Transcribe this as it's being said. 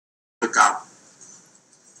go. All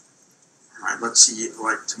right, let's see. I'd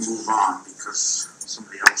like to move on because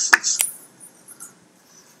somebody else is.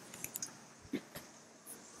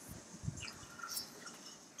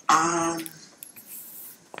 I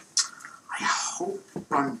hope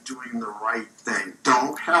I'm doing the right thing.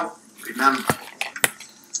 Don't help. Remember,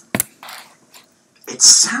 it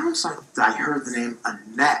sounds like I heard the name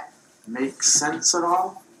Annette. Make sense at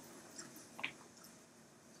all?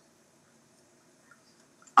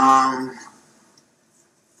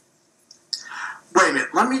 Wait a minute.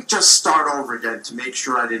 Let me just start over again to make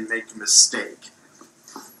sure I didn't make a mistake.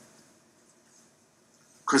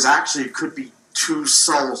 Because actually it could be two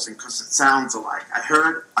souls, and because it sounds alike. I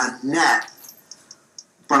heard Annette,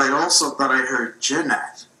 but I also thought I heard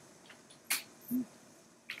Jeanette.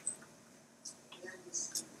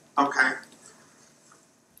 Okay.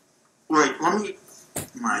 Wait,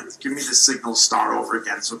 give me the signal, start over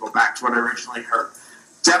again, so go back to what I originally heard.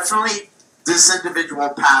 Definitely, this individual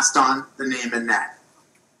passed on the name Annette.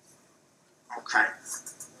 Okay.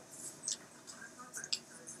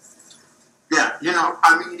 Yeah,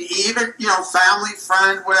 even, family,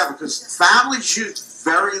 friend, whatever, because family's used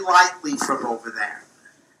very lightly from over there.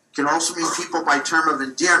 It can also mean people by term of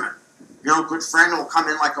endearment. Good friend will come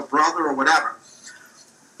in like a brother or whatever.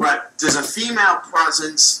 But there's a female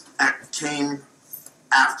presence that came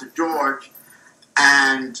after George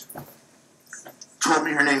and told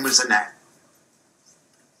me her name was Annette,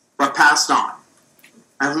 but passed on.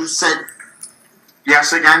 And who said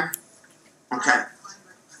yes again? Okay.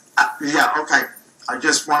 Yeah, okay. I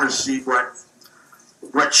just want to see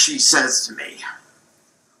what she says to me.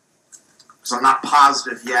 So I'm not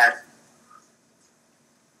positive yet.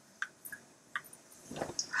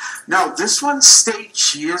 No, this one states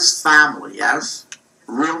she is family, yes?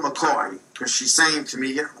 Real McCoy. Because she's saying to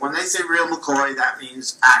me, when they say real McCoy, that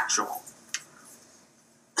means actual.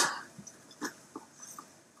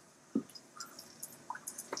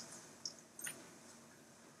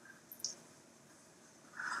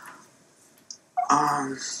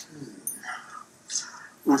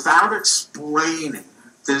 Without explaining,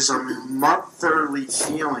 there's a motherly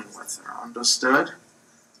feeling with her, understood?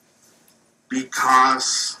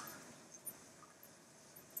 Because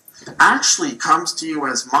actually comes to you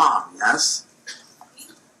as mom, yes?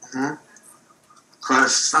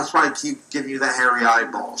 Because that's why I keep giving you the hairy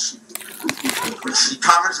eyeballs. She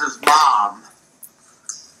comes as mom,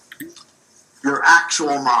 your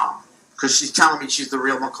actual mom, because she's telling me she's the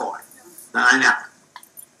real McCoy. And I know.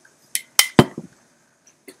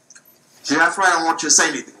 See, that's why I don't want you to say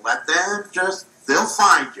anything. Let them they'll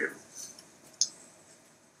find you.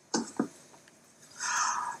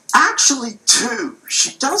 Actually, too,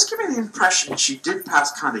 she does give me the impression she did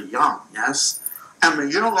pass kind of young, yes? I mean,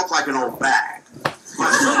 you don't look like an old bag.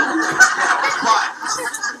 But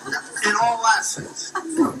in all essence,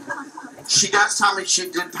 she does tell me she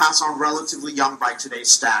did pass on relatively young by today's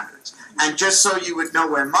standards. And just so you would know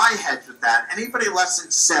where my head's with that, anybody less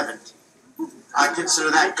than 70, I consider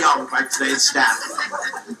that young by today's standards.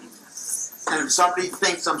 And if somebody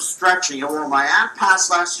thinks I'm stretching, well, my aunt passed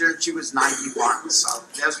last year and she was 91, so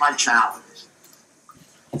there's my challenge.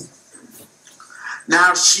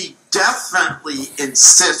 Now, she definitely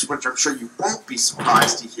insists, which I'm sure you won't be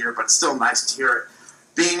surprised to hear, but still nice to hear it,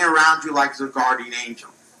 being around you like the guardian angel.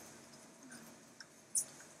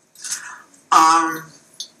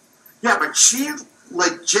 Yeah, but she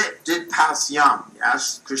legit did pass young,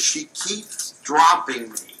 yes? Because she keeps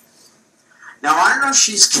dropping me. Now, I don't know if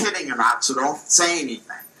she's kidding or not, so don't say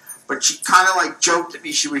anything. But she kind of like joked at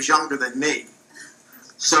me she was younger than me.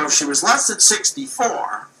 So if she was less than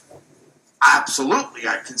 64, absolutely,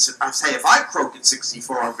 I say if I croak at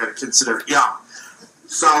 64, I'm going to consider it young.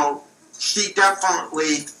 So she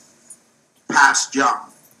definitely passed young.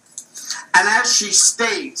 And as she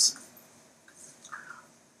states,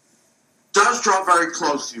 does draw very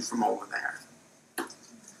close to you from over there.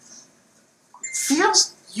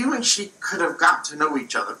 Feels you and she could have got to know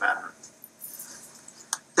each other better.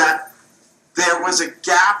 That there was a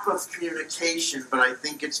gap of communication, but I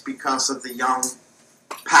think it's because of the young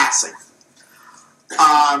passing.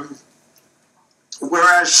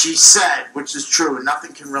 Whereas she said, which is true, and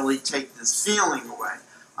nothing can really take this feeling away.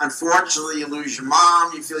 Unfortunately, you lose your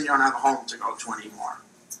mom, you feel you don't have a home to go to anymore.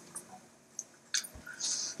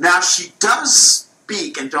 Now, she does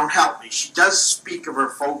speak, and don't help me, she does speak of her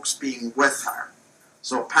folks being with her.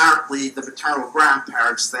 So apparently the maternal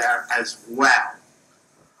grandparents there as well.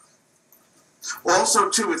 Also,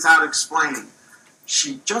 too, without explaining,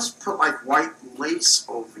 she just put like white lace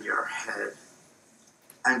over your head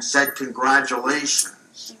and said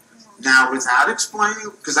congratulations. Now, without explaining,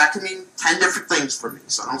 because that can mean 10 different things for me,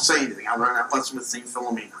 so don't say anything. I learned that lesson with St.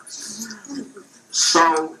 Philomena.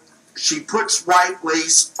 So, she puts white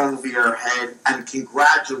lace over your head and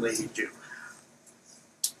congratulated you.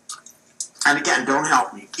 And again, don't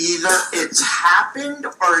help me. Either it's happened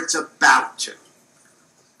or it's about to.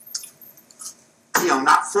 You know,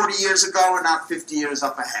 not 40 years ago or not 50 years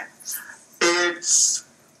up ahead. It's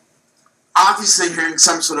obviously hearing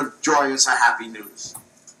some sort of joyous or happy news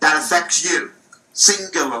that affects you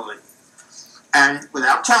singularly. And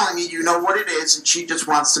without telling me, you know what it is, and she just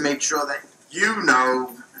wants to make sure that you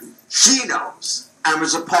know she knows and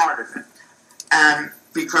was a part of it. And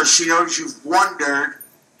because she knows you've wondered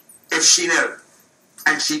if she knew.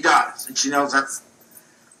 And she does. And she knows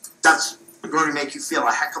that's going to make you feel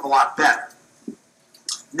a heck of a lot better.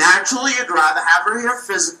 Naturally, you'd rather have her here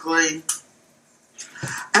physically.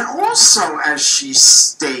 And also, as she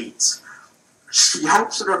states, she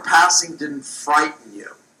hopes that her passing didn't frighten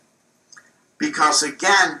you. Because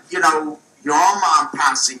again, you know, your mom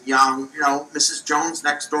passing young, you know, Mrs. Jones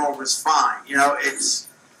next door was fine. You know,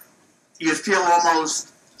 you feel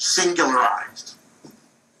almost singularized.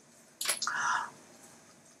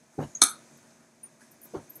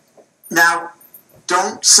 Now,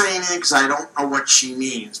 don't say anything because I don't know what she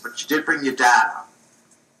means, but you did bring your dad up.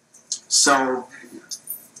 So,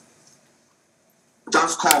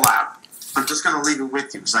 does call out. I'm just going to leave it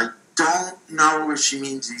with you because I don't know if she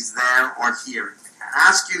means he's there or here. I can't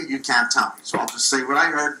ask you, you can't tell me. So I'll just say what I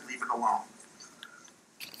heard and leave it alone.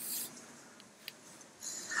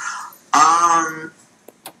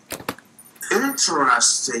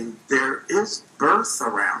 Interesting. There is birth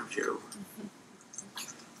around you.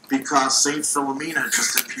 Because St. Philomena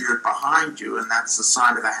just appeared behind you, and that's the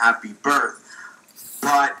sign of a happy birth.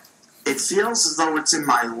 But it feels as though it's in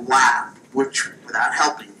my lap, which, without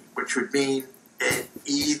helping me, which would mean it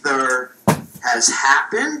either has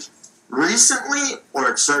happened recently, or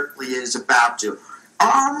it certainly is about to.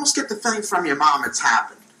 I almost get the feeling from your mom it's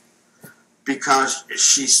happened. Because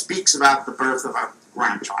she speaks about the birth of a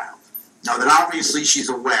grandchild. Now, that obviously she's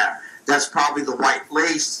aware. That's probably the white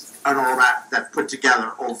lace and all that put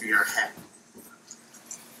together over your head.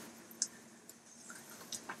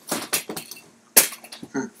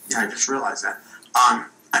 Yeah, I just realized that.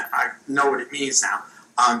 I know what it means now,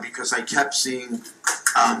 because I kept seeing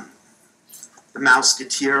the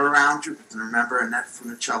Mouseketeer around you. Remember, Annette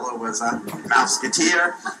Funicello was a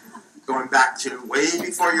Mouseketeer, going back to way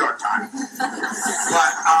before your time.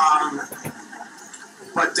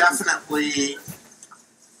 But definitely,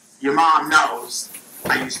 your mom knows.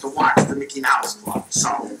 I used to watch the Mickey Mouse Club,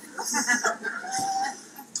 so.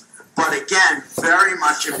 But again, very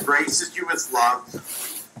much embraces you with love.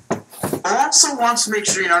 Also wants to make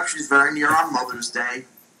sure you know she's very near on Mother's Day.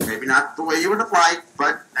 Maybe not the way you would have liked,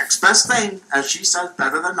 but next best thing, as she says,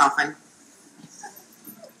 better than nothing.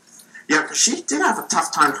 Yeah, because she did have a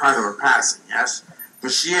tough time prior to her passing, yes?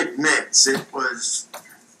 But she admits it was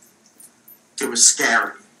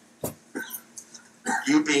scary.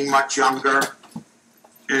 You being much younger,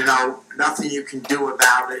 you know, nothing you can do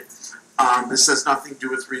about it. This has nothing to do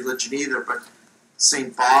with religion either, but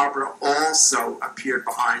St. Barbara also appeared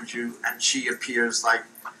behind you, and she appears like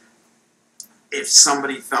if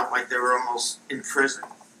somebody felt like they were almost in prison,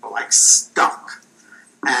 or like stuck.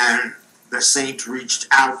 And the saint reached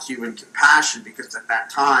out to you in compassion, because at that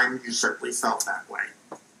time, you certainly felt that way.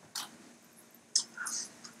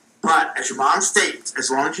 But, as your mom states,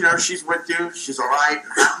 as long as you know she's with you, she's alright,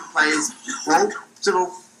 and happy place,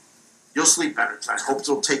 you'll sleep better tonight. Hopes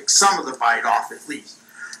it'll take some of the bite off at least.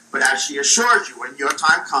 But as she assures you, when your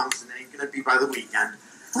time comes, and it ain't going to be by the weekend,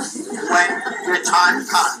 when your time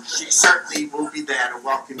comes, she certainly will be there to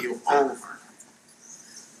welcome you over.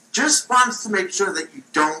 Just wants to make sure that you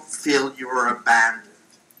don't feel you are abandoned.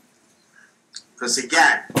 Because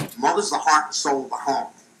again, mother's the heart and soul of the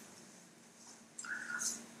home.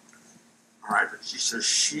 Alright, but she says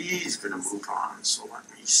she's going to move on, so let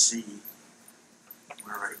me see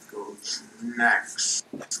where it goes next.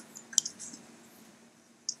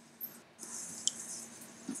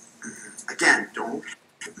 Again, don't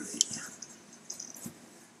hit me.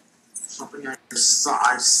 Something I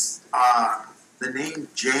saw, the name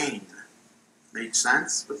Jane made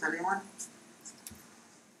sense with anyone?